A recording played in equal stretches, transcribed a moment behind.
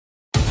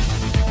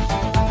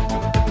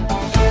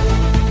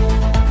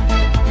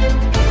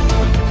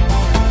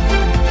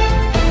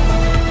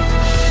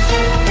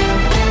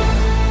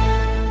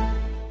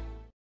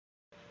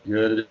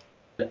Good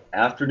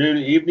afternoon,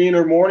 evening,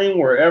 or morning,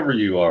 wherever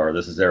you are.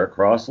 This is Eric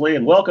Crossley,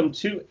 and welcome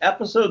to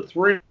episode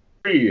 3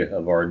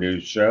 of our new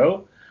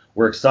show.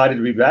 We're excited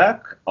to be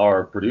back.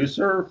 Our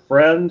producer,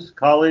 friend,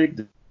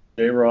 colleague,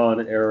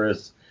 Dayron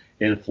Aris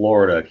in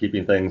Florida,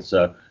 keeping things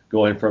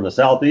going from the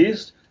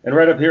southeast. And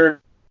right up here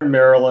in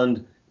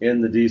Maryland,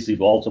 in the D.C.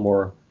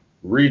 Baltimore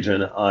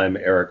region, I'm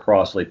Eric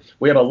Crossley.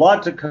 We have a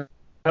lot to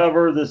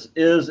cover. This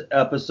is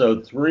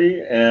episode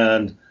 3,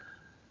 and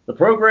the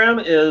program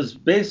is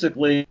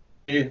basically,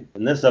 in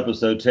this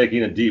episode,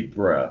 taking a deep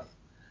breath.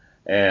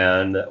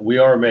 And we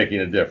are making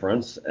a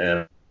difference.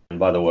 And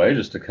by the way,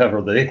 just to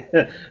cover the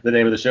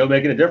name of the show,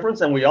 Making a Difference.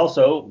 And we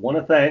also want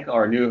to thank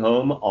our new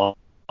home,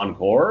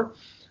 Encore,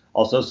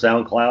 also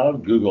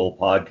SoundCloud, Google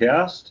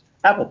Podcast,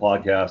 Apple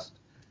Podcast,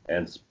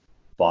 and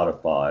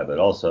Spotify. But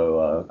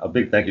also a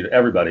big thank you to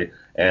everybody,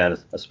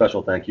 and a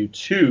special thank you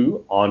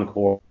to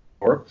Encore.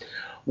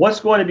 What's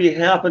going to be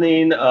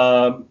happening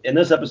in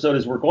this episode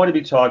is we're going to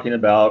be talking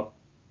about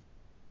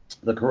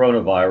the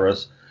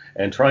coronavirus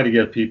and trying to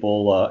give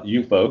people,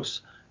 you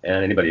folks,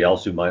 and anybody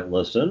else who might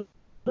listen,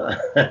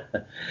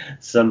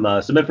 some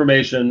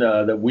information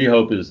that we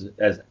hope is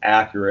as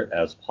accurate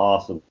as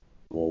possible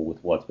with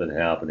what's been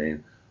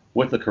happening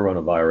with the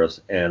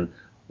coronavirus. And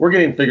we're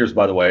getting figures,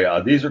 by the way.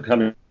 These are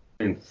coming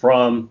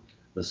from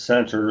the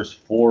Centers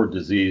for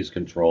Disease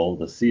Control,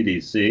 the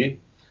CDC,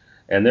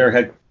 and they're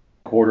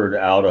headquartered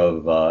out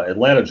of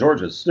Atlanta,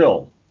 Georgia.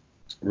 Still,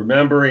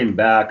 remembering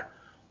back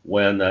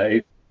when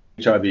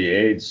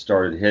HIV/AIDS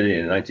started hitting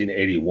in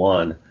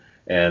 1981,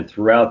 and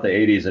throughout the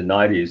 80s and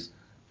 90s,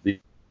 the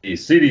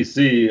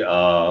CDC,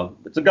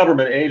 it's a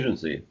government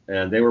agency,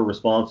 and they were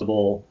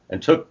responsible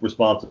and took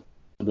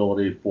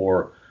responsibility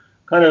for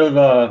kind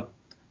of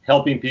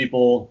helping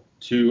people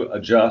to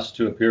adjust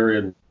to a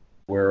period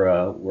where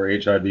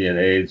HIV and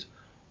AIDS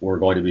were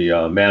going to be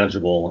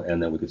manageable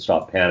and that we could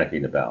stop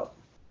panicking about.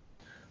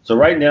 So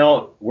right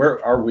now,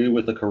 where are we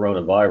with the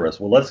coronavirus?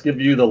 Well, let's give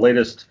you the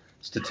latest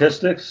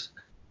statistics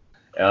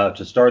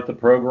to start the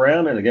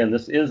program. And again,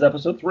 this is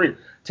episode 3.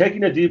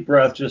 Taking a deep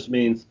breath just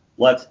means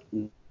let's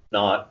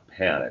not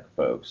panic,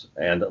 folks,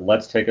 and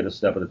let's take it a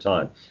step at a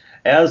time.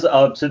 As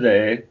of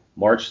today,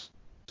 March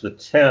the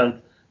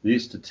 10th,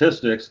 these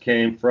statistics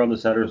came from the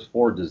Centers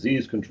for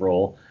Disease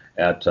Control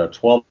at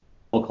 12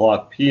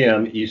 o'clock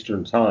p.m.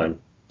 Eastern Time.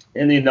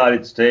 In the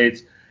United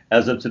States,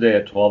 as of today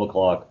at 12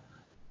 o'clock,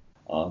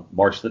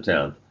 March the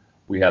 10th,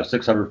 we have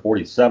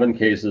 647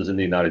 cases in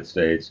the United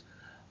States.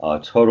 A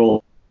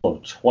total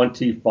of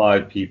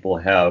 25 people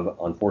have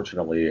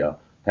unfortunately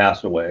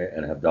passed away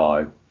and have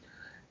died.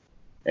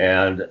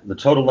 And the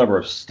total number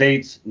of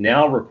states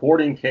now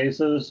reporting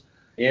cases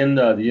in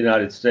the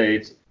United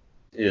States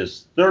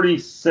is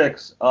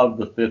 36 of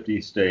the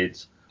 50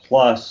 states,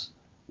 plus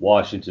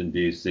Washington,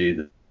 D.C.,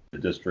 the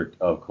District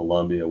of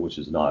Columbia, which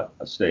is not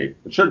a state.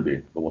 It should be,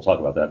 but we'll talk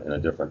about that in a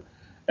different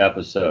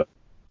episode.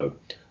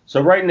 So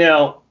right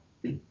now,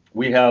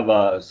 we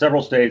have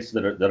several states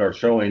that are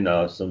showing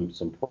some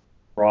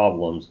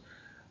problems.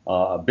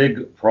 A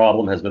big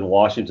problem has been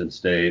Washington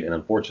State, and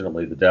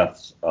unfortunately, the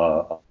deaths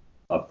up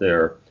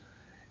there.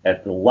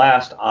 At the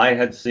last I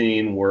had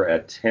seen, we're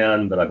at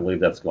 10, but I believe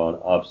that's gone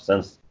up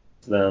since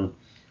then.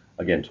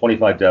 Again,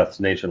 25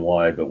 deaths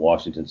nationwide, but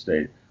Washington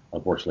State,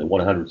 unfortunately,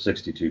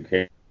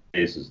 162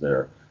 cases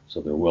there. So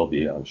there will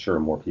be, I'm sure,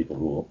 more people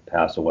who will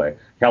pass away.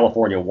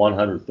 California,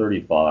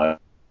 135.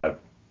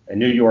 And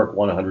New York,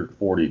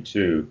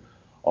 142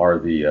 are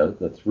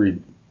the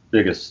 3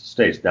 biggest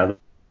states. Now,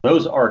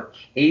 those are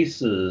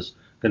cases,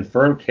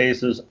 confirmed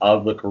cases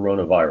of the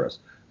coronavirus.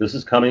 This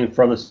is coming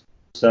from the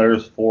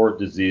Centers for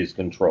Disease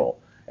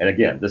Control. And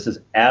again, this is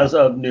as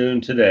of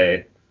noon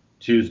today,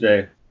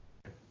 Tuesday,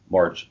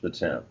 March the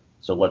 10th.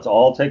 So let's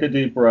all take a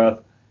deep breath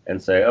and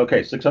say,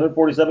 okay,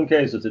 647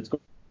 cases, it's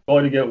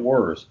going to get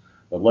worse.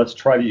 But let's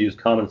try to use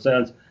common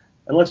sense.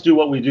 And let's do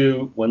what we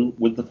do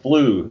with the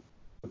flu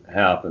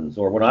happens,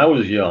 or when I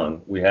was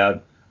young, we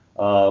had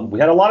a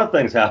lot of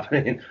things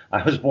happening.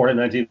 I was born in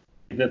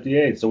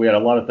 1958, so we had a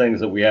lot of things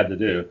that we had to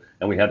do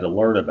and we had to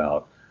learn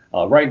about.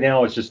 Right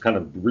now, it's just kind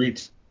of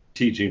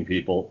reteaching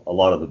people a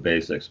lot of the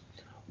basics.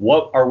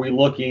 What are we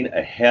looking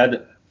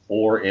ahead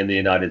for in the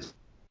United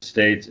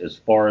States as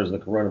far as the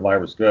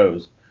coronavirus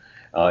goes?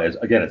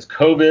 Again, it's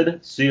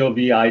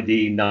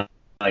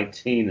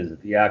COVID-19 is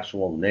the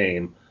actual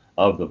name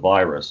of the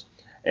virus,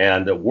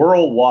 and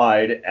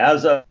worldwide,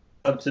 as of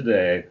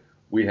today,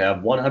 we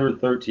have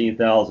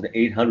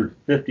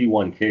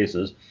 113,851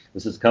 cases.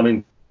 This is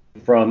coming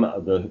from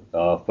the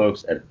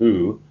folks at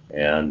WHO,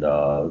 and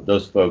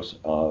those folks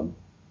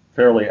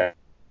fairly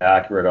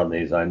accurate on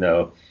these, I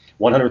know.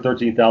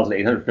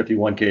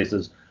 113,851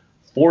 cases,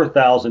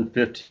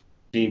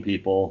 4,015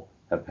 people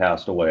have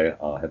passed away,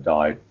 have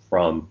died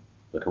from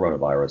the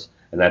coronavirus,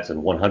 and that's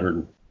in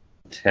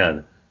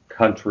 110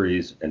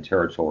 countries and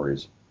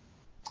territories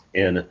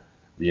in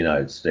the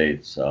United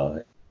States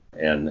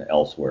and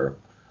elsewhere,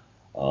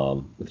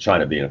 with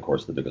China being, of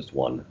course, the biggest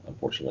one,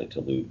 unfortunately, to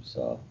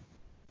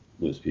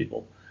lose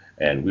people.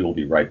 And we will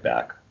be right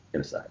back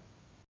in a second.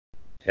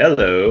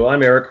 Hello,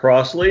 I'm Eric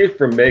Crossley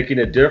from Making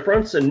a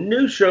Difference, a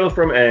new show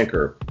from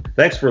Anchor.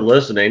 Thanks for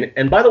listening.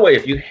 And by the way,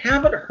 if you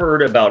haven't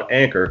heard about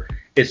Anchor,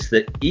 it's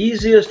the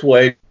easiest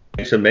way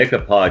to make a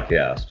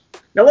podcast.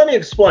 Now, let me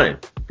explain.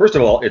 First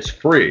of all, it's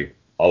free,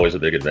 always a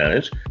big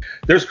advantage.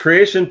 There's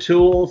creation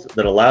tools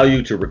that allow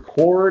you to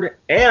record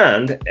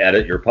and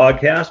edit your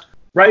podcast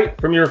right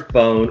from your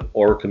phone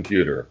or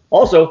computer.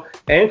 Also,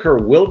 Anchor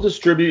will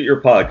distribute your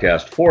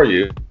podcast for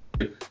you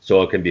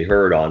so it can be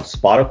heard on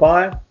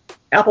Spotify,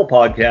 Apple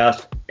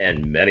Podcast,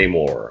 and many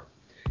more.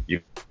 You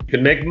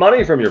can make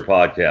money from your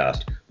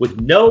podcast with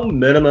no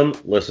minimum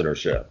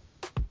listenership.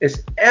 It's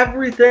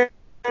everything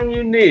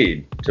you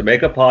need to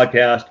make a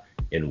podcast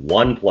in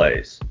one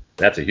place.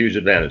 That's a huge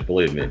advantage,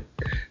 believe me.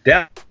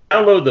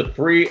 Download the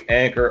free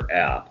Anchor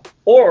app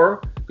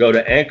or go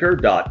to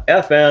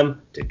anchor.fm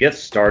to get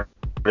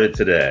started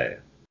today.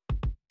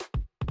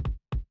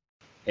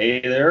 Hey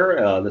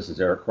there, this is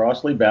Eric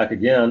Crossley back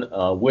again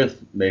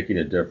with Making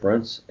a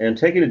Difference and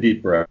taking a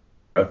deep breath.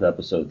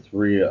 Episode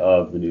 3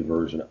 of the new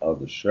version of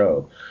the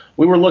show.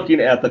 We were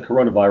looking at the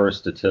coronavirus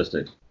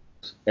statistics.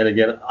 And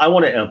again, I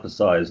want to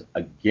emphasize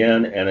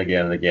again and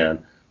again and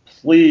again,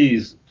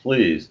 please,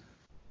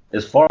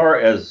 as far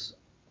as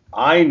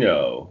I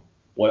know,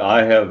 what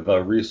I have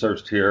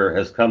researched here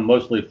has come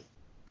mostly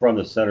from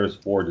the Centers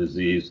for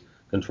Disease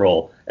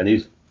Control. And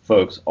these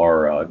folks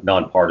are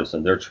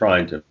nonpartisan. They're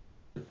trying to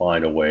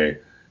find a way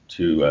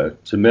to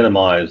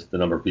minimize the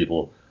number of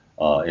people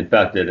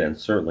infected and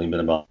certainly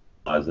minimize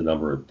the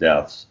number of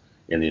deaths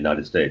in the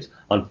United States.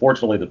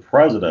 Unfortunately, the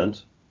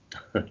president,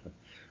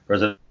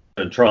 President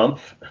Trump,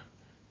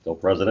 still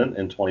president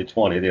in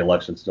 2020, the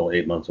election's still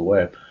 8 months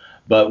away,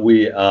 but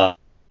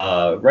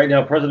right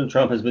now, President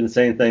Trump has been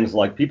saying things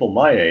like, people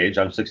my age,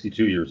 I'm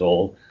 62 years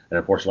old, and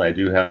unfortunately I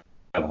do have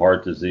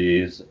heart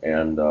disease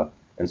and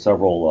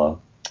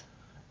several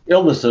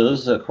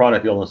illnesses,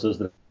 chronic illnesses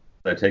that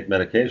I take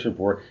medication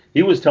for.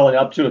 He was telling,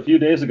 up to a few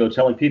days ago,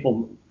 telling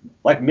people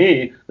like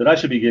me that I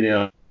should be getting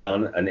on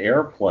an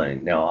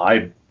airplane. Now, I,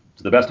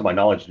 to the best of my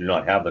knowledge, do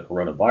not have the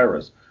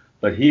coronavirus,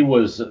 but he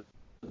was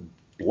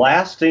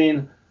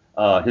blasting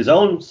his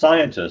own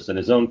scientists and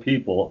his own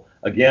people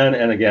again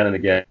and again and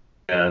again,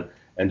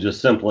 and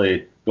just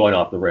simply going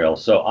off the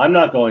rails. So I'm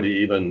not going to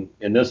even,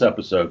 in this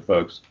episode,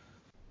 folks,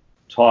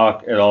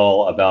 talk at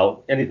all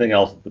about anything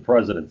else that the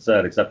president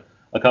said, except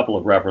a couple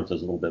of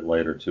references a little bit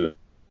later to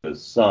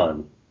his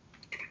son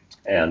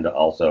and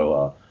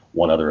also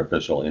one other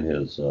official in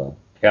his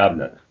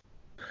cabinet.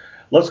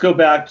 Let's go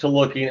back to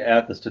looking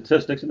at the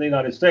statistics in the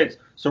United States.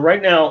 So right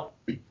now,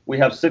 we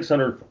have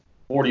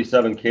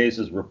 647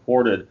 cases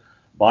reported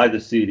by the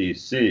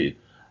CDC.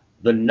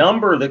 The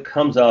number that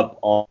comes up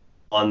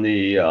on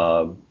the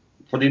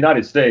for the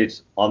United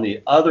States on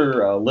the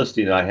other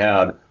listing I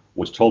had,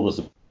 which told us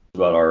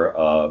about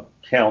our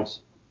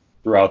counts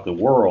throughout the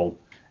world,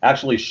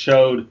 actually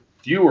showed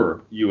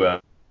fewer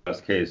U.S.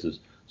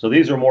 cases. So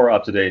these are more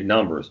up-to-date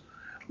numbers.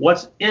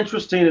 What's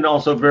interesting and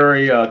also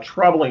very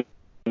troubling,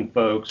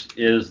 folks,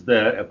 is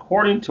that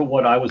according to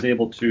what I was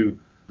able to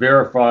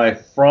verify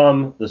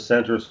from the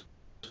Centers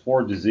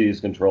for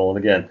Disease Control,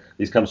 and again,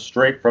 these come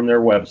straight from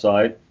their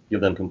website, give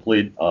them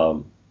complete,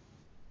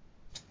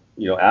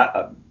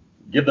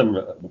 give them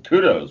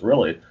kudos,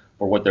 really,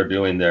 for what they're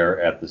doing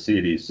there at the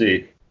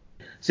CDC.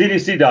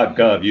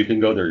 CDC.gov, you can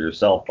go there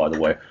yourself, by the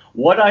way.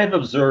 What I have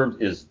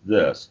observed is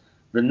this.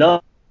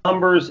 The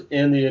numbers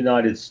in the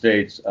United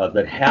States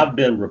that have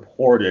been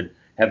reported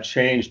have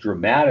changed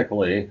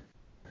dramatically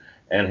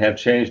and have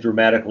changed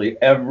dramatically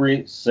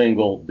every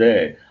single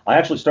day. I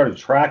actually started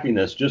tracking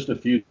this just a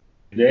few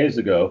days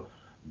ago,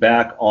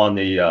 back on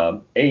the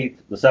 8th,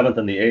 the 7th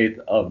and the 8th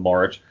of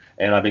March,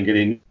 and I've been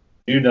getting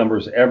new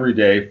numbers every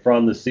day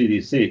from the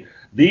CDC.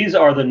 These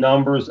are the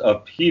numbers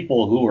of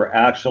people who were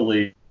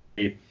actually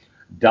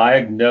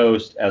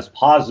diagnosed as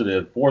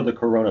positive for the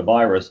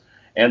coronavirus,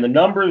 and the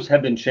numbers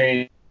have been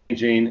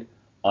changing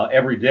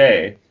every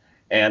day.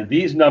 And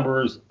these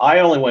numbers, I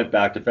only went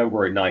back to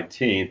February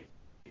 19th.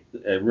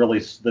 Really,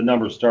 the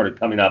numbers started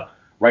coming up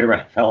right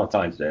around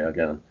Valentine's Day.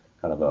 Again,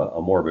 kind of a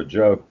morbid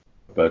joke.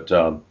 But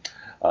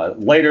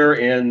later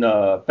in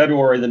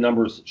February, the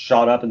numbers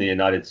shot up in the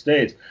United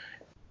States.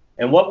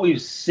 And what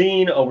we've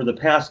seen over the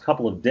past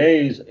couple of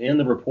days in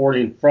the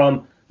reporting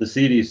from the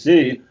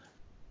CDC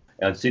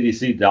and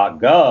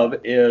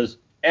CDC.gov is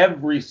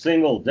every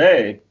single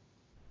day,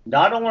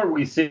 not only are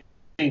we seeing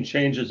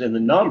changes in the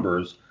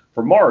numbers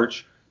for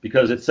March,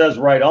 because it says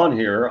right on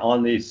here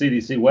on the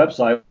CDC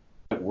website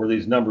where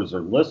these numbers are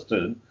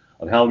listed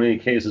of how many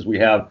cases we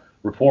have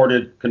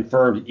reported,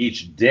 confirmed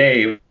each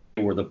day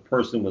where the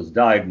person was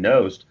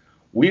diagnosed,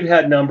 we've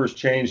had numbers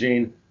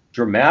changing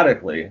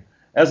dramatically.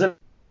 As an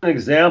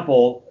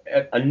example,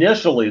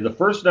 initially, the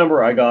first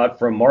number I got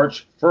from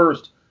March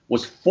 1st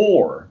was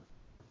 4.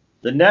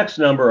 The next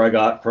number I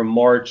got from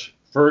March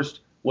 1st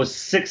was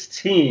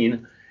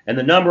 16. And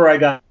the number I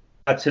got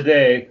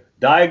today,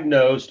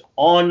 diagnosed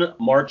on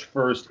March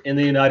 1st in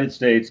the United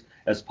States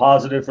as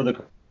positive for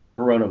the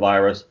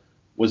coronavirus,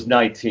 was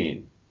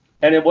 19.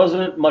 And it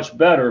wasn't much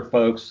better,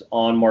 folks,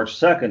 on March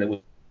 2nd.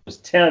 It was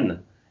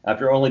 10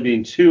 after only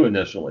being 2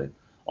 initially.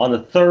 On the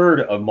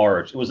 3rd of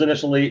March, it was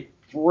initially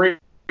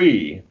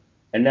 3,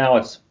 and now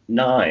it's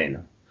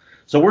 9.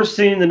 So we're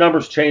seeing the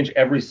numbers change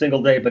every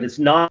single day, but it's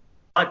not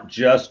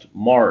just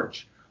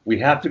March. We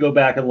have to go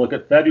back and look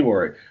at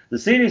February. The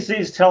CDC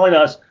is telling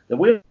us that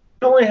we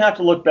only have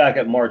to look back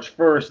at March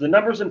 1st. The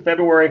numbers in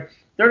February,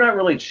 they're not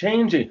really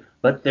changing,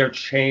 but they're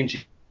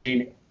changing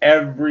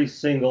every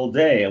single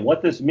day. And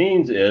what this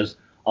means is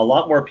a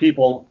lot more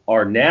people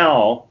are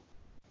now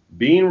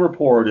being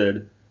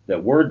reported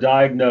that were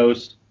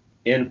diagnosed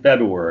in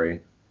February,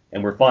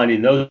 and we're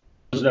finding those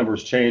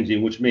numbers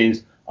changing, which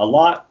means a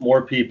lot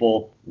more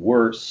people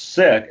were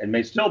sick and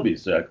may still be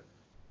sick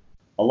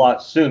a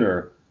lot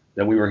sooner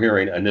than we were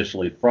hearing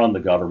initially from the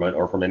government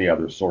or from any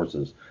other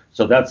sources.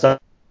 So that's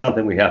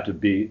something we have to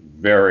be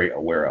very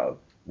aware of.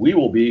 We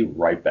will be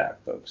right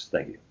back, folks.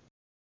 Thank you.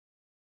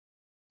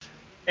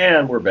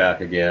 And we're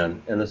back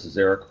again, and this is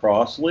Eric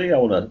Crossley. I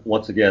want to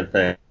once again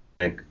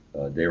thank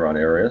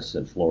Dayron Arias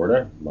in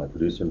Florida, my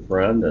producer and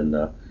friend,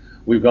 and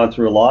we've gone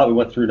through a lot. We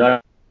went through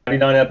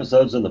 99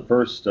 episodes in the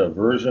first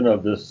version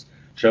of this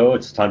show.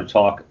 It's time to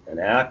talk and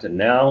act, and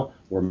now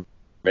we're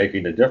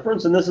making a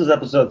difference, and this is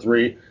episode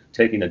 3,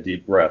 taking a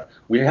deep breath.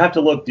 We have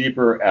to look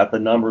deeper at the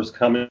numbers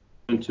coming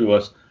to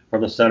us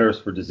from the Centers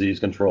for Disease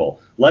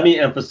Control. Let me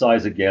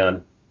emphasize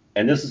again,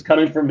 and this is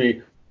coming from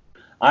me,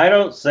 I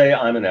don't say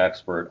I'm an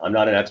expert. I'm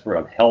not an expert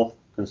on health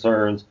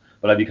concerns,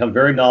 but I've become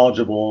very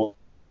knowledgeable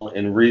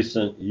in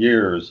recent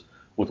years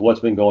with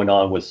what's been going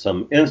on with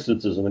some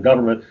instances in the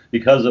government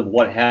because of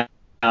what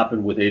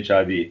happened with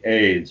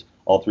HIV/AIDS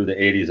all through the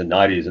 80s and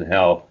 90s, and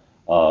how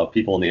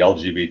people in the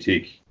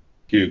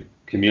LGBTQ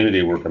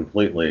community were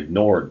completely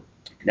ignored.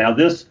 Now,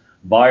 this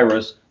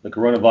virus, the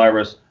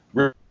coronavirus,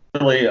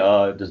 really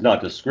does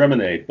not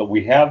discriminate, but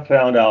we have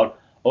found out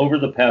over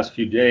the past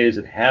few days,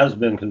 it has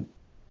been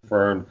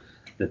confirmed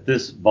that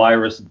this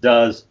virus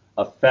does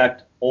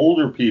affect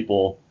older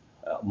people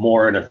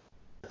more in a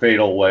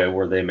fatal way,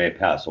 where they may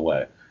pass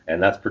away.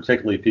 And that's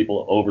particularly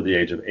people over the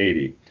age of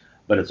 80.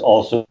 But it's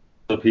also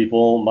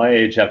people my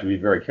age have to be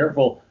very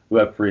careful who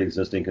have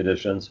pre-existing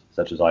conditions,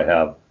 such as I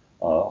have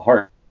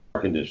heart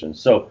conditions.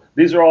 So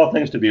these are all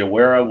things to be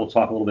aware of. We'll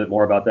talk a little bit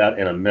more about that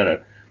in a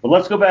minute. But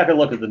let's go back and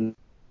look at the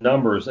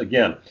numbers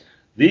again.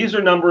 These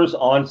are numbers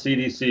on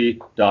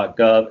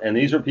cdc.gov, and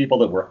these are people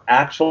that were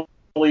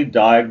actually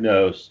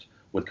diagnosed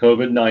with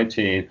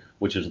COVID-19,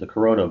 which is the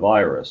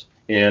coronavirus.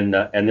 And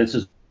this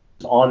is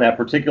on that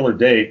particular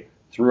date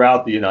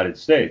throughout the United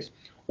States.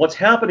 What's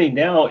happening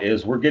now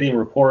is we're getting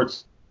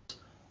reports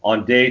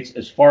on dates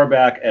as far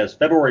back as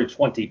February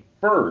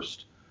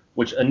 21st,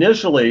 which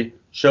initially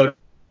showed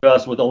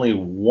us with only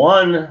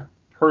 1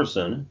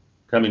 person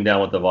coming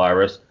down with the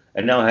virus,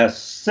 and now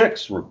has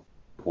 6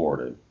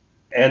 reported.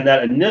 And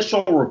that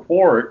initial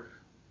report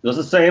was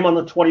the same on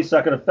the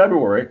 22nd of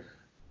February.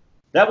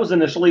 That was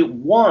initially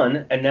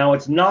 1, and now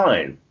it's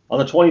 9. On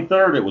the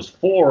 23rd, it was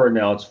 4, and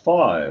now it's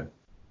 5.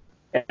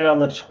 And on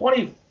the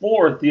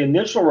 24th, the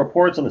initial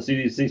reports on the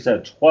CDC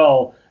said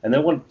 12, and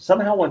then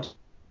somehow went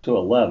to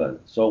 11.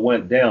 So it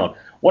went down.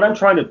 What I'm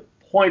trying to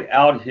point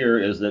out here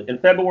is that in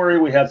February,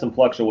 we had some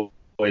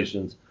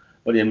fluctuations,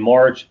 but in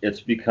March, it's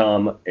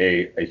become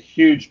a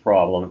huge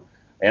problem.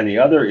 And the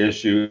other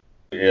issue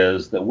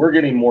is that we're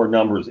getting more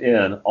numbers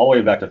in all the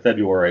way back to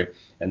February,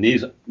 and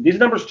these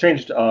numbers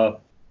changed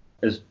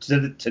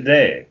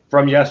today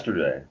from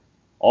yesterday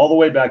all the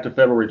way back to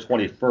February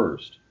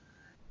 21st,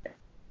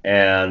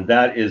 and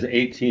that is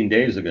 18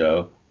 days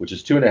ago, which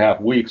is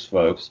 2.5 weeks,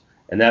 folks.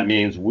 And that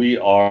means we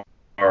are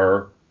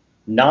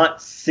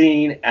not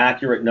seeing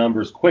accurate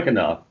numbers quick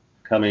enough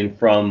coming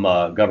from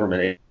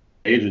government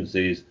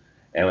agencies.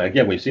 And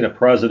again, we've seen a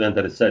president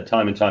that has said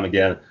time and time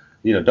again,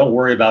 don't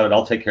worry about it,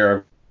 I'll take care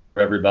of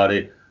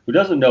everybody, who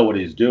doesn't know what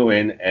he's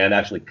doing, and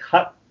actually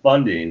cut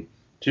funding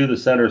to the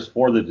Centers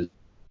for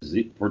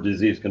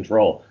Disease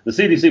Control. The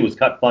CDC was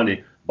cut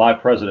funding by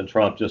President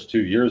Trump just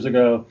 2 years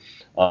ago,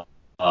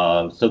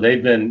 so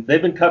they've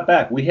been cut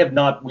back. We are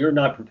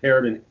not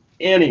prepared in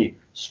any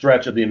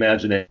stretch of the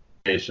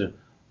imagination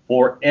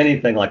for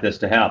anything like this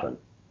to happen.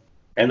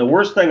 And the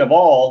worst thing of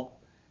all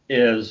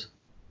is,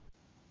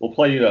 we'll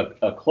play you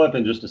a clip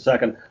in just a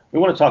second. We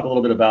want to talk a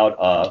little bit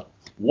about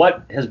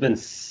what has been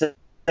said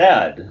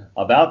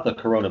about the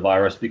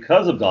coronavirus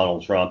because of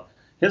Donald Trump.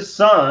 His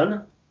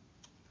son,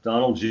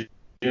 Donald Jr.,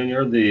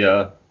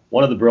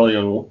 one of the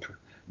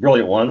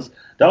brilliant ones,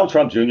 Donald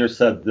Trump Jr.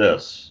 said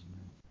this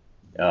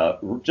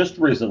just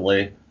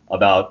recently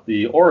about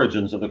the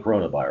origins of the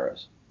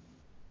coronavirus.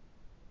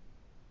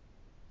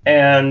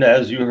 And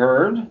as you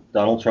heard,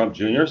 Donald Trump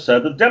Jr.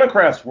 said the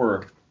Democrats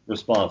were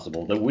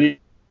responsible, that we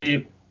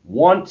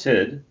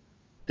wanted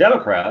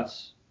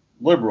Democrats,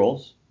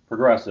 liberals,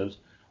 progressives,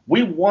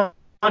 we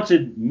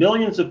wanted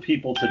millions of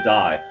people to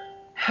die.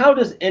 How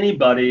does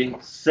anybody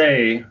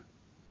say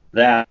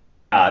that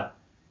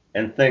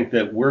and think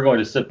that we're going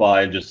to sit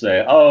by and just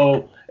say,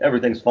 oh,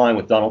 everything's fine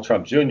with Donald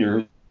Trump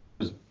Jr.,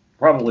 who's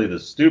probably the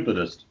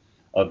stupidest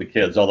of the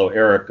kids, although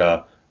Eric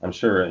I'm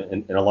sure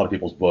in a lot of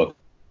people's books,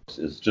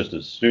 is just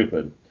as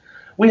stupid.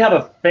 We have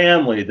a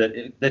family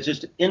that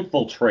just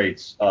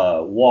infiltrates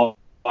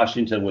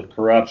Washington with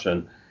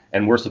corruption,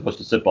 and we're supposed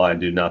to sit by and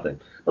do nothing.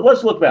 But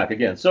let's look back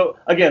again. So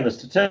again, the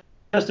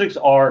statistics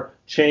are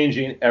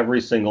changing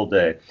every single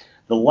day.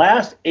 The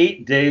last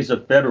 8 days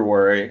of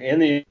February in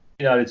the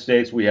United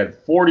States, we had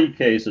 40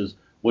 cases,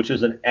 which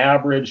is an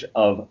average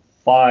of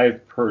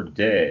 5 per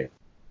day.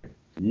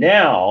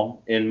 Now,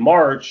 in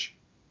March,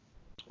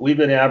 we've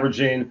been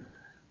averaging,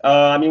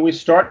 we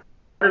started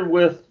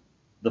with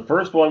the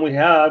first one we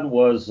had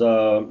was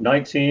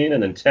 19,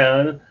 and then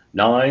 10,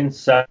 9,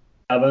 7,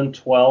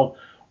 12.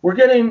 We're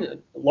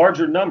getting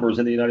larger numbers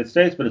in the United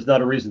States, but it's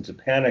not a reason to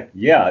panic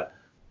yet,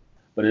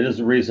 but it is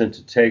a reason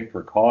to take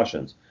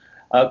precautions.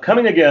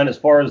 Coming again, as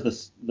far as the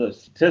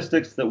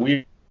statistics that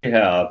we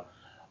have,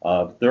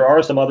 there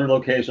are some other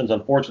locations,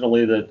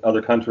 unfortunately, that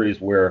other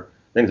countries where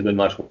things have been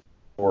much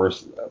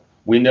worse.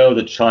 We know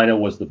that China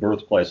was the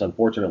birthplace,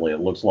 unfortunately, it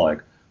looks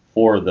like,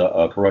 for the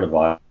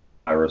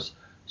coronavirus,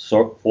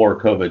 for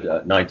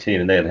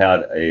COVID-19, and they have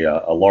had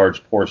a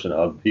large portion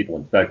of people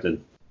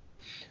infected,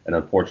 and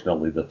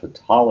unfortunately the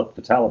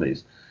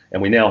fatalities.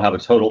 And we now have a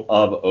total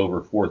of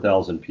over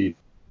 4,000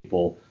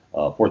 people,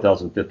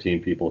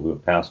 4,015 people who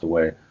have passed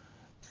away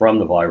from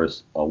the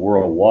virus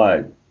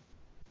worldwide.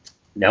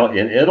 Now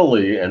in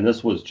Italy, and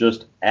this was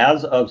just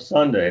as of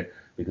Sunday,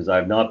 because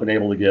I've not been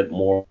able to get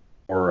more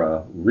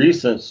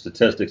recent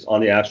statistics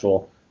on the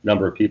actual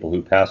number of people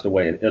who passed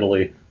away in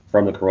Italy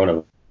from the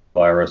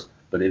coronavirus,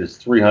 but it is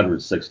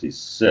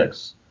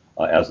 366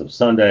 as of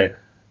Sunday.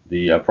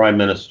 The Prime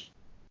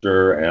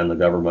Minister and the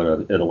government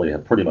of Italy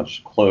have pretty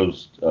much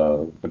closed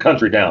the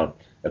country down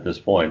at this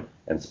point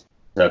and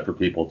said for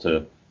people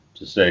to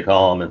stay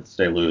calm and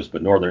stay loose.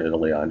 But Northern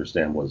Italy, I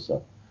understand, was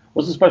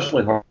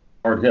especially hard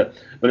hit.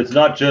 But it's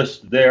not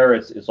just there;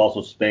 it's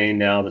also Spain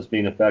now that's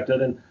being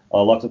affected, and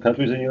lots of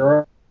countries in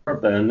Europe.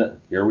 And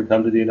here we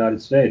come to the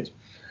United States.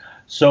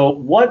 So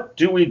what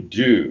do we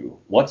do?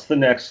 What's the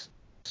next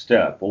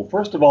step? Well,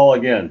 first of all,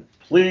 again,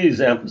 please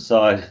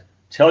emphasize,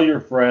 tell your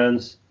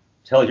friends,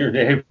 tell your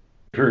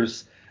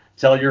neighbors,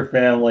 tell your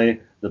family,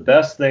 the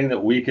best thing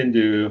that we can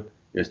do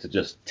is to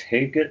just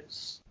take it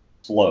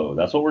slow.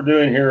 That's what we're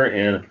doing here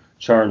in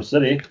Charm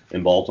City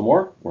in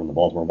Baltimore. We're in the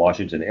Baltimore,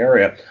 Washington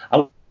area. I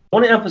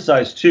want to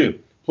emphasize, too,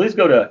 please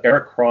go to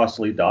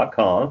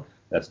ericcrossley.com.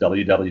 That's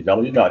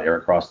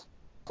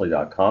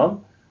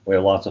www.ericcrossley.com. We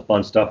have lots of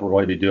fun stuff we're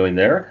going to be doing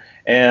there.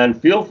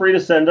 And feel free to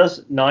send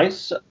us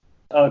nice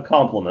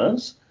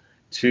compliments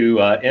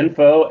to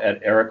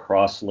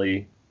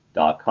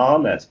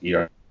info@ericcrossley.com. That's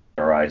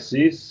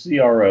ERICCROSSLEY.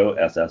 I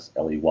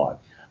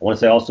want to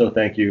say also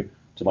thank you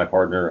to my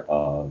partner,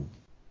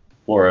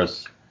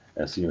 Flores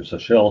and Senior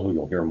Sachil, who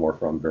you'll hear more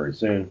from very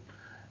soon,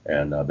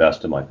 and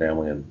best to my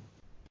family and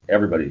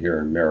everybody here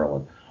in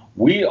Maryland.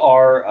 We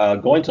are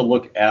going to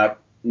look at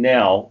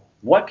now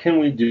what can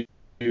we do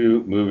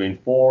moving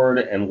forward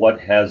and what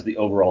has the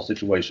overall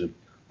situation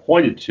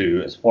pointed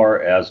to as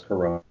far as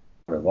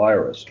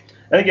coronavirus.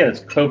 And again, it's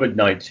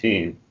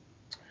COVID-19.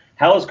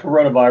 How is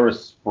coronavirus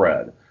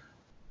spread?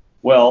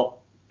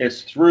 Well,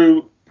 it's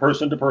through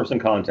person-to-person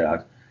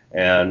contact,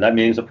 and that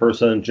means a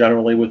person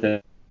generally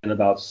within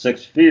about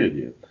 6 feet of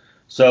you.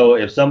 So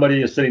if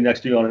somebody is sitting next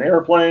to you on an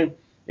airplane,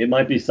 it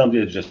might be something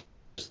to just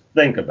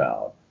think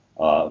about.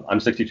 I'm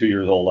 62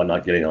 years old. I'm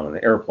not getting on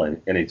an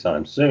airplane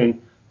anytime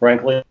soon,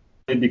 frankly,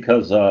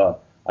 because I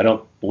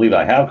don't believe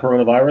I have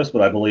coronavirus,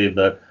 but I believe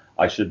that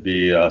I should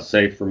be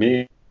safe for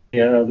me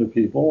and other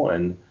people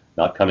and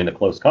not come into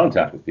close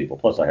contact with people.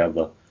 Plus, I have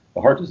the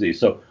heart disease.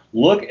 So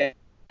look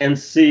and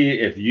see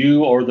if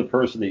you or the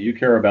person that you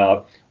care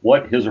about,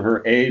 what his or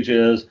her age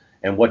is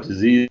and what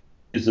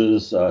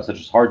diseases, such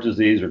as heart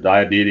disease or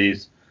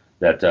diabetes,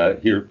 that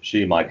he or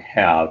she might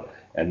have,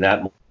 and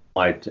that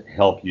might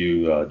help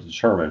you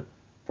determine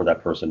for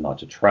that person not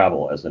to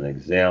travel, as an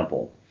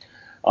example.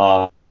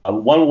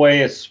 One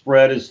way it's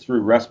spread is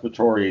through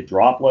respiratory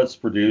droplets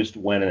produced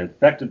when an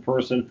infected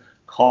person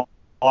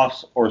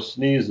coughs or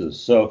sneezes.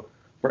 So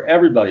for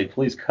everybody,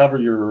 please cover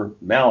your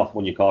mouth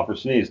when you cough or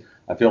sneeze.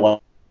 I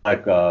feel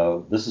like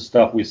this is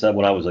stuff we said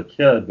when I was a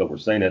kid, but we're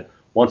saying it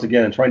once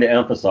again and trying to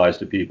emphasize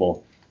to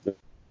people that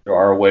there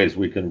are ways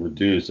we can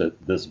reduce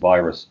this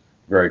virus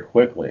very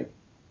quickly.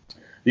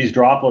 These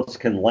droplets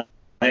can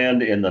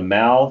land in the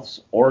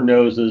mouths or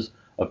noses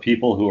of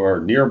people who are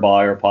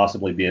nearby or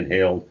possibly be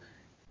inhaled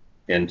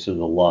into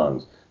the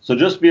lungs. So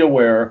just be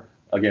aware,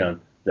 again,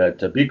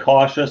 that be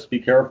cautious, be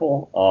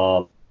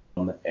careful,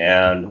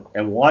 and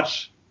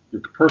watch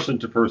your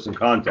person-to-person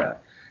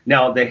contact.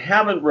 Now, they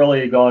haven't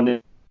really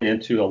gone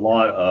into a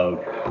lot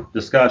of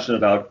discussion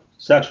about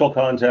sexual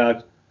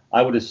contact.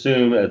 I would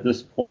assume at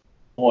this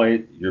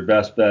point, your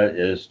best bet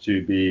is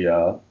to be,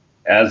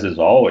 as is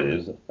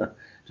always,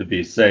 to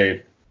be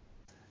safe,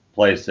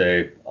 play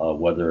safe,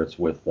 whether it's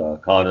with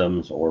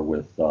condoms or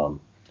with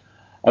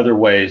other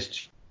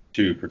ways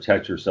to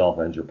protect yourself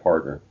and your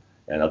partner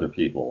and other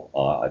people.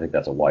 I think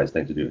that's a wise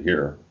thing to do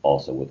here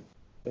also with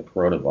the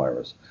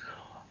coronavirus.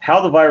 how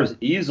the virus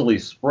easily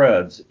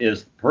spreads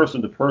is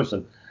person to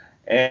person,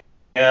 and,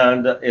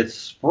 and it's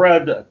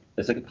spread.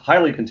 It's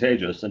highly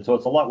contagious, and so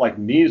it's a lot like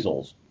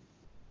measles.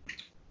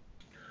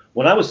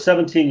 When I was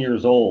 17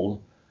 years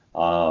old,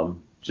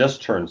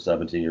 just turned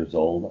 17 years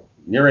old,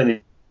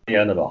 nearing the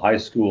end of a high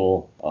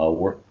school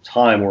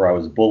time where I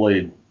was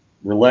bullied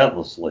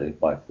relentlessly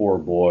by 4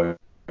 boys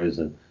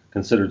and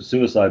considered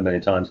suicide many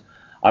times,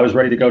 I was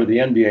ready to go to the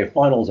NBA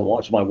Finals and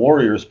watch my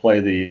Warriors play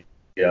the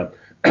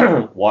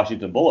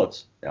Washington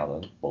Bullets. Now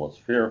the Bullets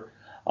fear.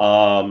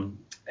 And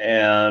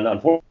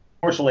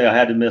unfortunately, I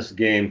had to miss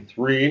game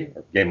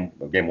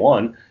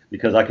one,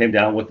 because I came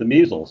down with the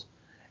measles.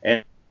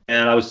 And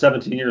I was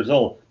 17 years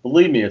old.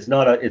 Believe me, it's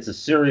a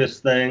serious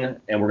thing,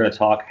 and we're going to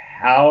talk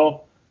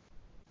how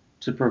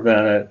to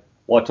prevent it,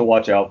 what to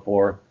watch out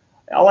for.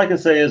 All I can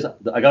say is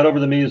I got over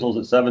the measles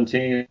at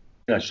 17.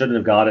 I shouldn't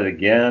have got it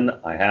again.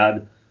 I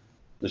had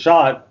the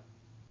shot.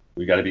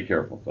 We got to be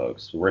careful,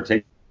 folks. We're going to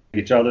take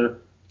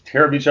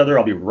care of each other.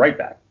 I'll be right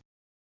back.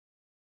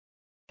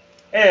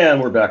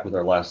 And we're back with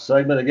our last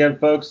segment. Again,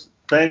 folks,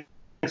 thanks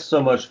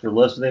so much for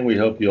listening. We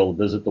hope you'll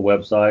visit the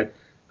website.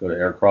 Go to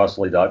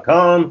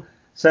ericrossley.com.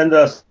 Send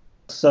us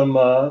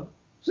some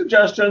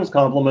suggestions,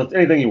 compliments,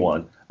 anything you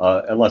want,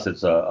 unless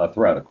it's a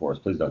threat, of course.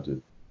 Please don't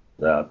do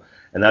that.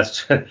 And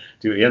that's to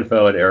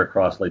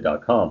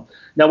info@ericcrossley.com.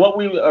 Now, what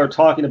we are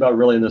talking about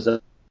really in this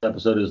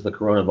episode is the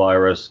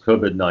coronavirus,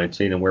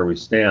 COVID-19, and where we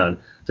stand.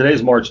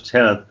 Today's March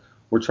 10th.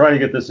 We're trying to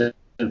get this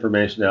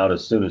information out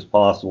as soon as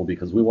possible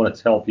because we want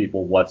to tell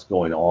people what's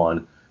going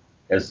on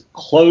as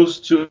close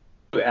to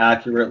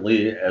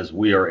accurately as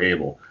we are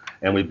able.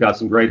 And we've got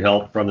some great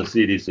help from the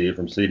CDC,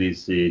 from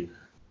CDC.gov.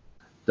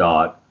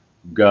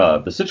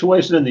 The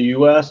situation in the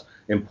U.S.,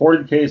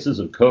 imported cases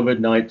of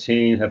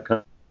COVID-19 have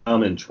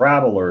come in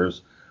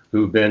travelers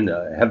who have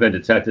been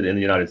detected in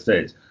the United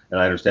States. And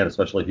I understand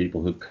especially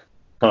people who've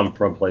come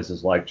from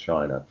places like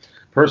China.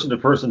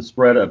 Person-to-person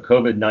spread of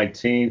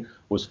COVID-19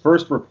 was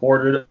first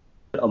reported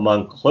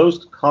among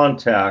close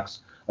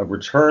contacts of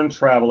returned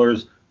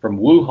travelers from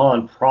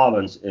Wuhan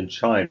province in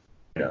China.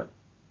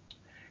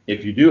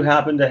 If you do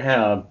happen to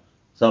have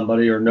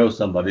somebody or know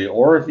somebody,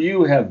 or if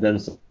you have been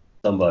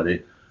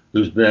somebody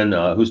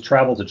who's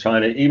traveled to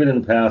China, even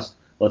in the past,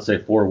 let's say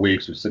 4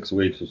 weeks or 6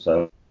 weeks or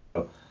so,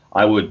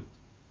 I would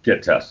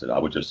get tested. I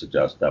would just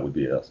suggest that would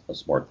be a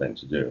smart thing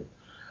to do.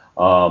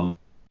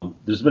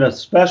 There's been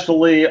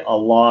especially a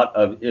lot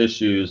of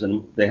issues,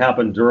 and they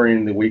happened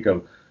during the week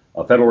of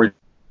February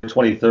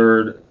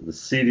 23rd. The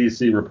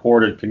CDC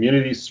reported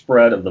community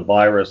spread of the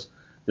virus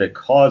that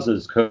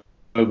causes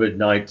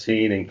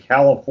COVID-19 in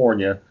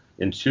California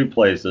in 2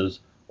 places,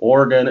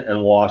 Oregon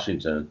and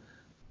Washington.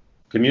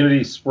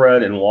 Community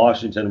spread in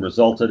Washington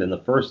resulted in the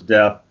first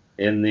death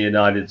in the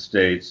United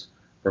States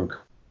from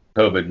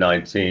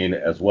COVID-19,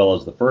 as well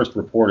as the first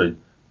reported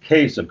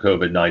case of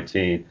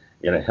COVID-19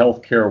 in a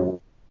healthcare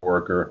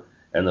worker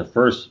and the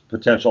first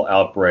potential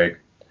outbreak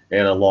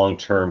in a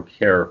long-term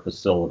care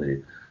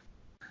facility.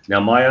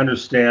 Now, our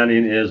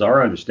understanding is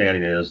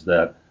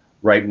that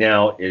right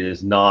now it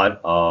is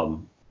not,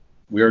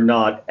 we are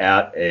not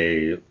at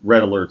a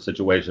red alert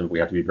situation. We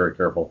have to be very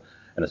careful,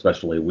 and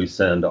especially we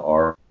send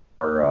our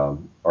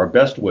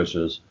best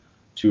wishes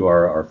to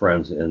our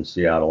friends in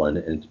Seattle and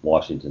in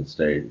Washington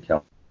State,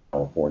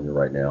 California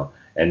right now,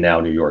 and now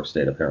New York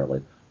State apparently,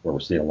 where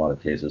we're seeing a lot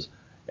of cases.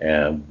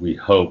 And we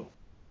hope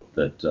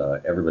that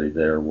everybody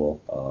there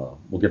will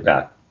get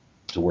back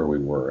to where we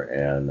were.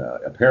 And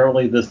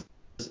apparently this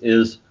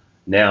is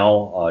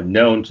now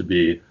known to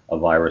be a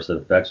virus that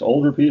affects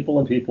older people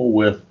and people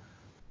with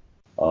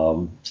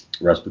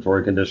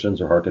respiratory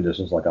conditions or heart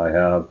conditions like I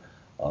have,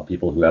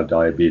 people who have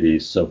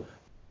diabetes. So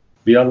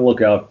be on the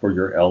lookout for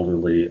your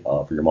elderly,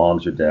 for your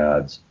moms, your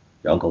dads,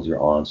 your uncles, your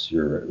aunts,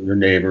 your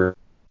neighbors.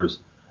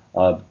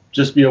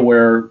 Just be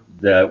aware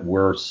that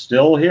we're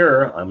still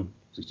here. I'm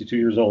 62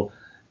 years old,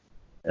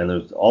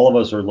 and all of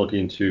us are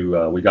looking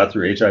to. We got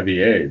through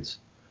HIV/AIDS,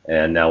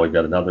 and now we've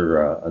got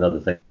another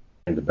thing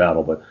to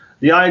battle. But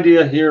the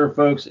idea here,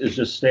 folks, is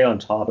just stay on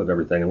top of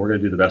everything, and we're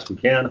going to do the best we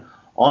can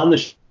on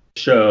the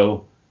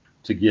show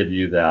to give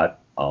you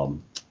that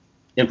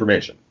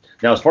information.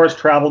 Now, as far as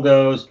travel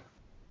goes,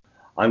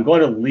 I'm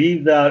going to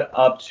leave that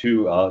up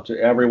to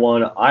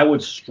everyone. I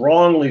would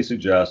strongly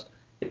suggest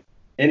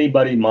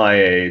anybody my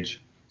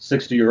age,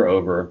 60 or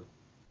over,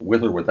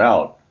 with or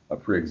without a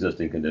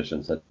pre-existing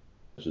condition such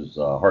as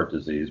heart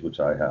disease, which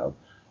I have,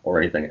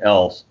 or anything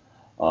else,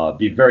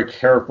 be very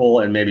careful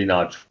and maybe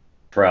not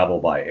travel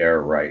by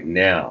air right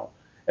now.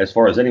 As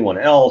far as anyone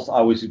else, I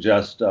would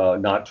suggest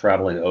not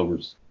traveling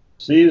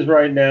overseas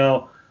right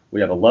now. We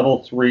have a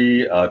level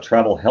 3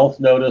 travel health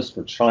notice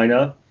for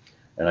China,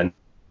 and I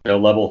know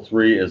level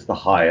 3 is the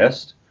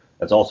highest.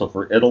 That's also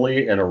for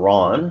Italy and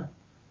Iran.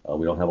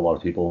 We don't have a lot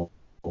of people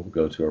who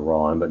go to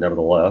Iran, but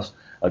nevertheless.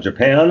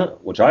 Japan,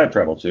 which I have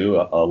traveled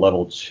to, a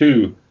level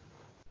 2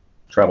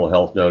 travel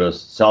health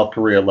notice. South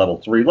Korea, level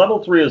 3.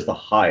 Level 3 is the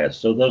highest.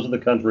 So those are the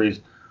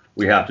countries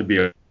we have to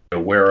be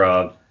aware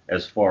of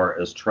as far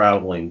as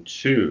traveling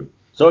to.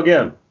 So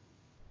again,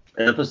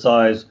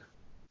 emphasize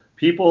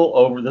people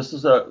over, this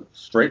is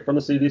straight from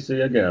the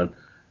CDC again,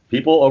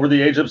 people over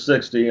the age of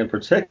 60, and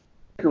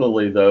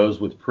particularly those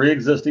with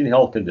pre-existing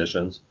health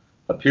conditions,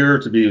 appear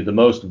to be the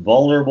most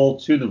vulnerable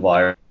to the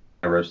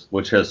virus,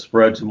 which has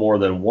spread to more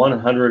than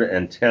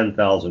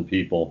 110,000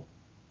 people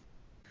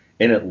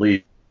in at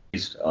least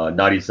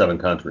 97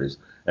 countries.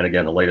 And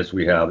again, the latest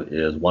we have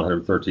is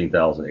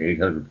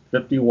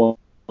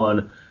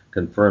 113,851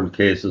 confirmed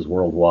cases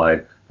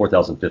worldwide.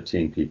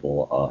 4,015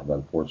 people have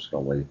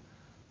unfortunately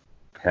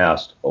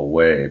passed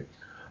away.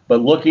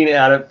 But looking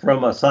at it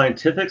from a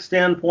scientific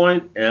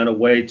standpoint and a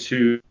way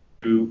to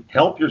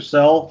help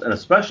yourself, and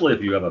especially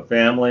if you have a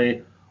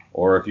family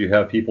or if you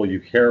have people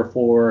you care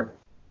for,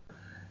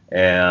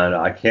 and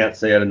I can't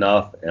say it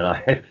enough, and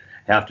I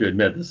have to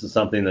admit this is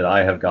something that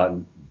I have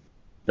gotten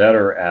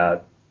better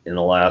at in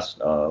the last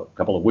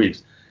couple of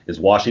weeks, is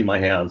washing my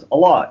hands a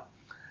lot.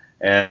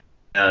 And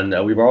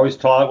we've always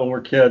taught when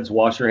we're kids,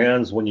 wash your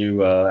hands when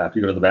you after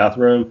you go to the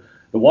bathroom.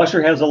 But wash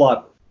your hands a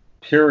lot,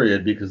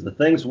 period, because the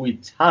things we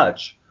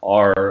touch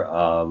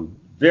are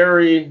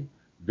very,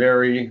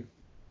 very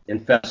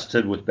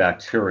infested with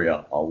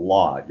bacteria a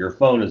lot. Your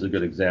phone is a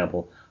good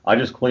example. I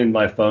just cleaned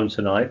my phone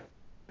tonight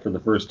for the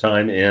first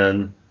time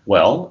in,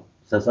 well,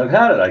 since I've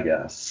had it, I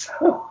guess.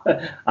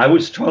 I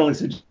would strongly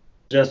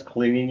suggest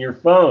cleaning your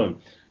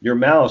phone, your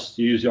mouse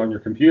you use on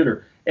your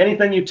computer.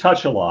 Anything you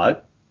touch a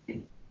lot,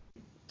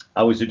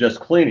 I would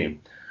suggest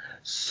cleaning.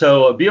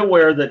 So be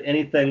aware that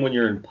anything when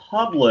you're in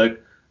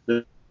public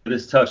that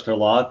is touched a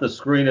lot, the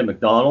screen at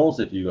McDonald's,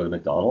 if you go to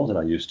McDonald's, and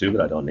I used to,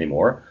 but I don't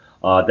anymore,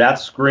 that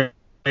screen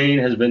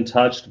has been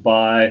touched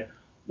by,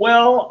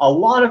 well, a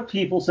lot of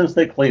people since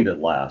they cleaned it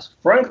last.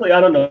 Frankly,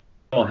 I don't know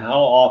how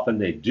often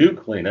they do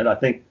clean it. I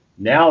think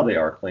now they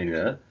are cleaning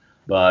it,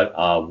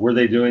 but were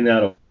they doing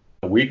that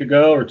a week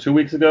ago or 2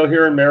 weeks ago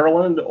here in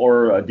Maryland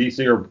or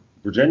DC or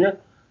Virginia?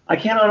 I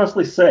can't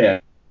honestly say.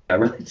 I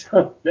really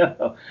don't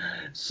know.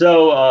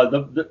 So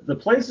the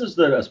places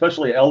that,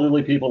 especially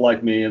elderly people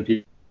like me and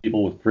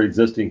people with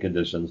pre-existing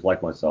conditions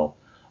like myself,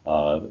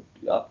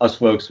 us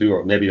folks who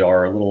are maybe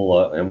are a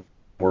little, and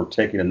we're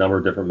taking a number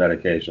of different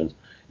medications,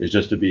 is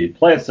just to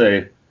play it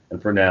safe. And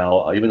for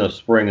now, even though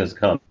spring is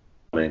coming,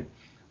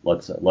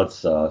 let's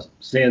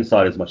stay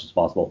inside as much as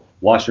possible.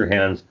 Wash your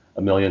hands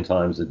a million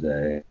times a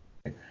day,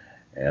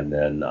 and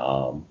then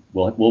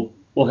we'll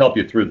help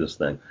you through this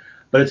thing.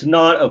 But it's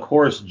not, of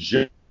course,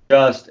 just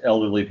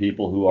elderly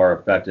people who are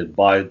affected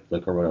by the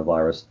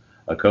coronavirus.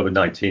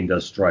 COVID-19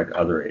 does strike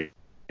other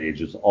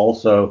ages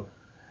also.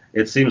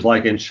 It seems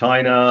like in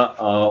China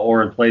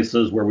or in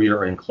places where we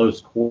are in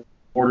close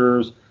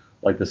quarters,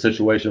 like the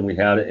situation we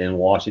had in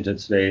Washington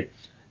State,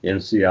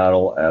 in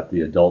Seattle at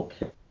the adult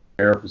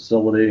care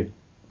facility,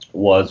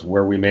 was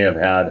where we may have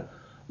had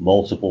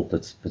multiple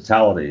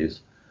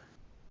fatalities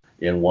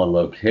in one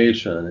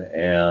location.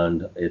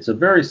 And it's a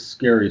very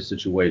scary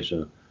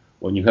situation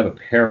when you have a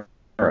parent.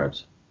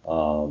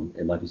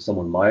 It might be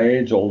someone my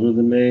age, older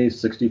than me,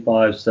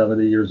 65,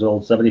 70 years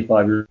old,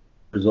 75 years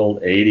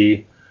old,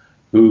 80,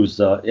 who's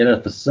in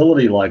a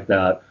facility like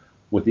that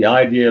with the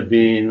idea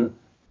being,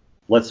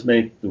 let's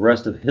make the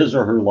rest of his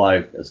or her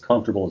life as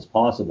comfortable as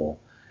possible.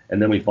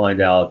 And then we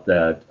find out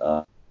that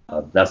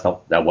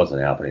that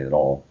wasn't happening at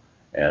all.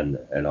 And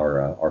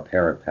our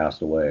parent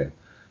passed away.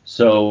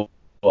 So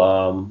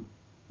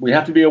we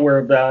have to be aware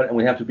of that, and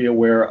we have to be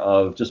aware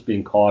of just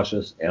being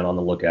cautious and on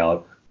the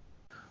lookout.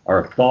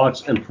 Our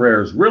thoughts and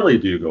prayers really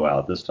do go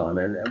out this time,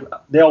 and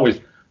they always,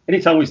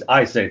 anytime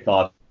I say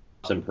thoughts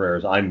and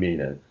prayers, I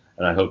mean it,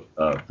 and I hope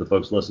the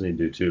folks listening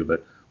do too.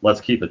 But let's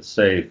keep it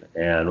safe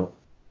and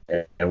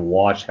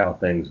watch how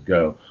things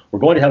go. We're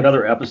going to have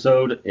another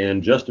episode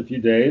in just a few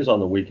days on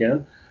the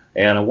weekend,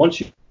 and I want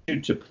you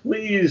to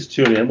please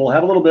tune in. We'll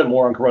have a little bit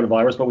more on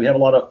coronavirus, but we have a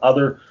lot of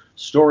other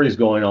stories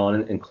going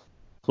on,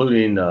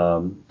 including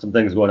some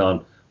things going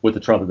on with the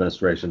Trump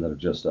administration that are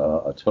just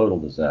a total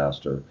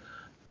disaster.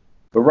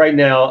 But right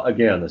now,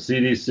 again, the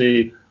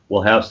CDC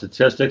will have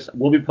statistics.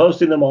 We'll be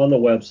posting them on the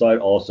website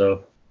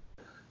also.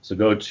 So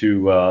go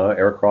to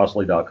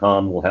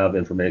ericcrossley.com. We'll have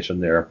information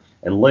there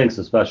and links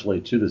especially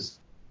to the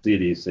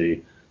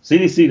CDC.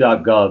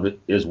 CDC.gov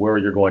is where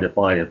you're going to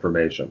find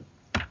information.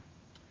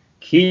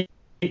 Keep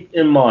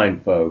in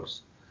mind,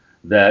 folks,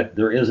 that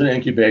there is an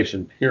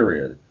incubation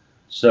period.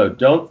 So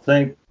don't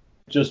think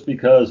just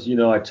because,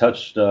 I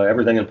touched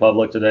everything in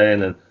public today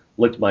and then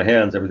licked my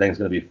hands, everything's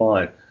going to be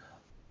fine.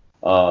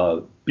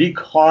 Be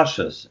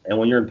cautious, and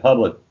when you're in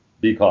public,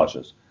 be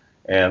cautious.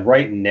 And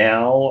right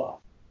now,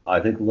 I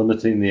think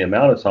limiting the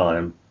amount of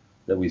time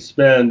that we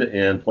spend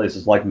in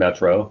places like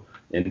Metro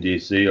in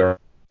DC or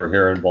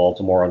here in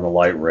Baltimore on the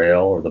light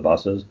rail or the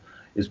buses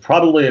is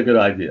probably a good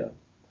idea,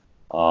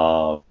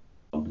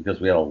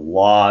 because we have a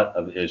lot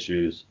of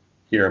issues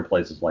here in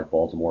places like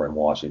Baltimore and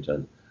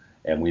Washington,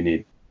 and we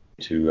need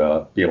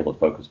to be able to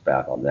focus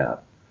back on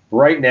that.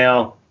 Right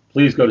now,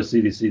 please go to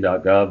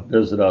cdc.gov,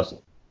 visit us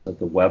at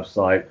the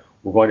website.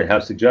 We're going to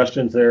have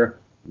suggestions there.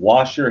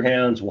 Wash your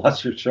hands,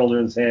 wash your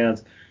children's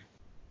hands,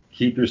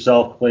 keep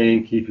yourself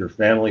clean, keep your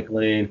family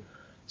clean,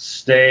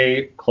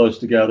 stay close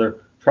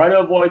together. Try to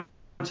avoid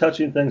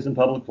touching things in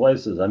public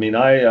places. I mean,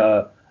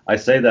 I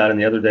say that, and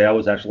the other day I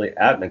was actually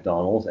at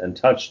McDonald's and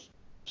touched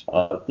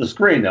the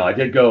screen. Now I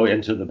did go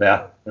into the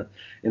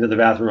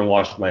bathroom and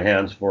wash my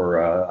hands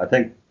for I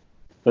think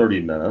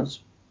 30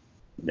 minutes.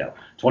 No,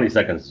 20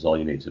 seconds is all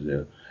you need to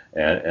do,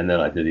 and then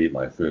I did eat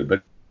my food.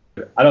 But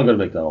I don't go to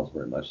McDonald's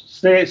very much.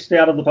 Stay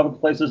out of the public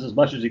places as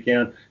much as you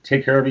can.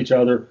 Take care of each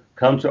other.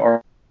 Come to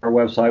our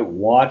website.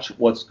 Watch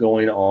what's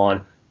going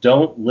on.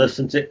 Don't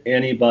listen to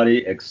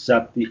anybody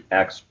except the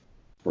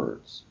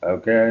experts.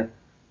 Okay?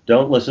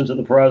 Don't listen to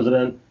the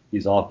president.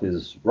 He's off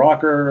his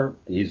rocker.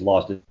 He's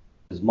lost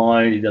his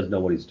mind. He doesn't know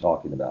what he's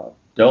talking about.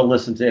 Don't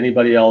listen to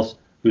anybody else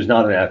who's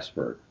not an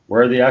expert.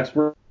 Where are the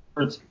experts?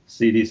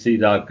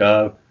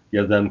 CDC.gov.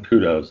 Give them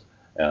kudos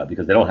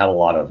because they don't have a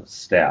lot of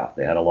staff.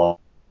 They had a lot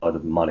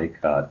of money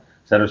cut.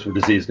 Centers for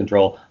Disease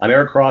Control. I'm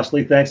Eric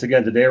Crossley. Thanks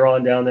again to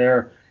Dayron down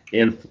there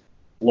in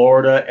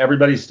Florida.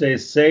 Everybody stay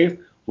safe.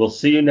 We'll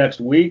see you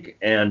next week.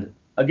 And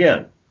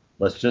again,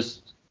 let's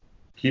just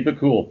keep it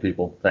cool,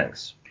 people.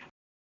 Thanks.